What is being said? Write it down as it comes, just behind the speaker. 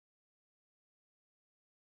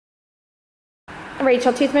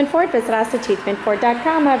Rachel Toothman Ford. Visit us at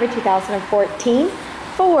toothmanford.com. I have a 2014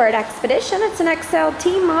 Ford Expedition. It's an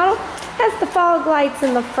XLT model. Has the fog lights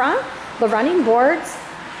in the front, the running boards,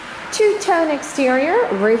 two-tone exterior,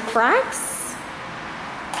 roof racks,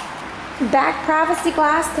 back privacy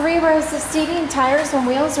glass, 3 rows of seating, tires and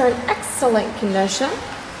wheels are in excellent condition.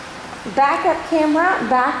 Backup camera,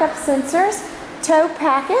 backup sensors, tow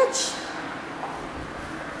package.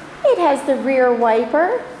 It has the rear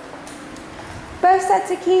wiper. Both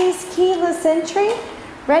sets of keys, keyless entry,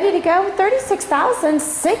 ready to go,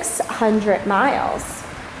 36,600 miles.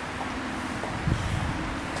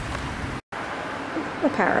 The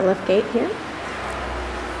power lift gate here.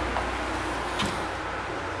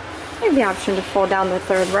 You have the option to fold down the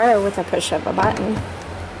 3rd row with a push of a button.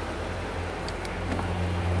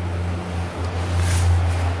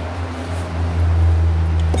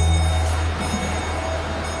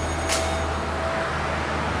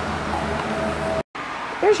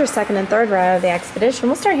 Here's your 2nd and 3rd row of the Expedition.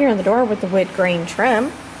 We'll start here in the door with the wood grain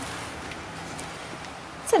trim.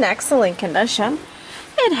 It's in excellent condition.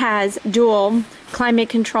 It has dual climate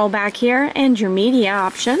control back here and your media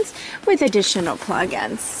options with additional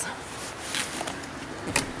plugins.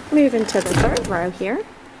 Moving to the 3rd row here.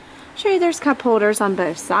 Show you there's cup holders on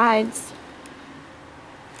both sides.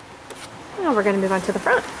 Now we're going to move on to the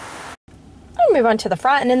front. Move on to the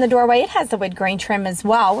front, and in the doorway it has the wood grain trim as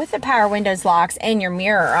well with the power windows, locks, and your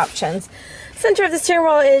mirror options. Center of the steering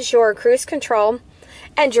wheel is your cruise control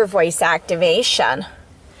and your voice activation.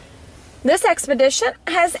 This Expedition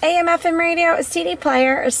has AM/FM radio, a CD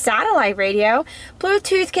player, a satellite radio,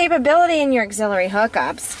 Bluetooth capability, and your auxiliary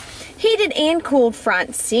hookups. Heated and cooled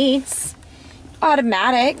front seats,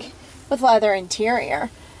 automatic with leather interior.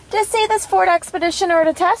 To see this Ford Expedition or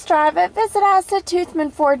to test drive it, visit us at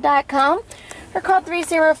toothmanford.com or call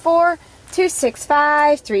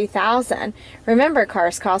 304-265-3000. Remember,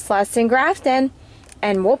 cars cost less in Grafton,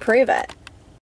 and we'll prove it.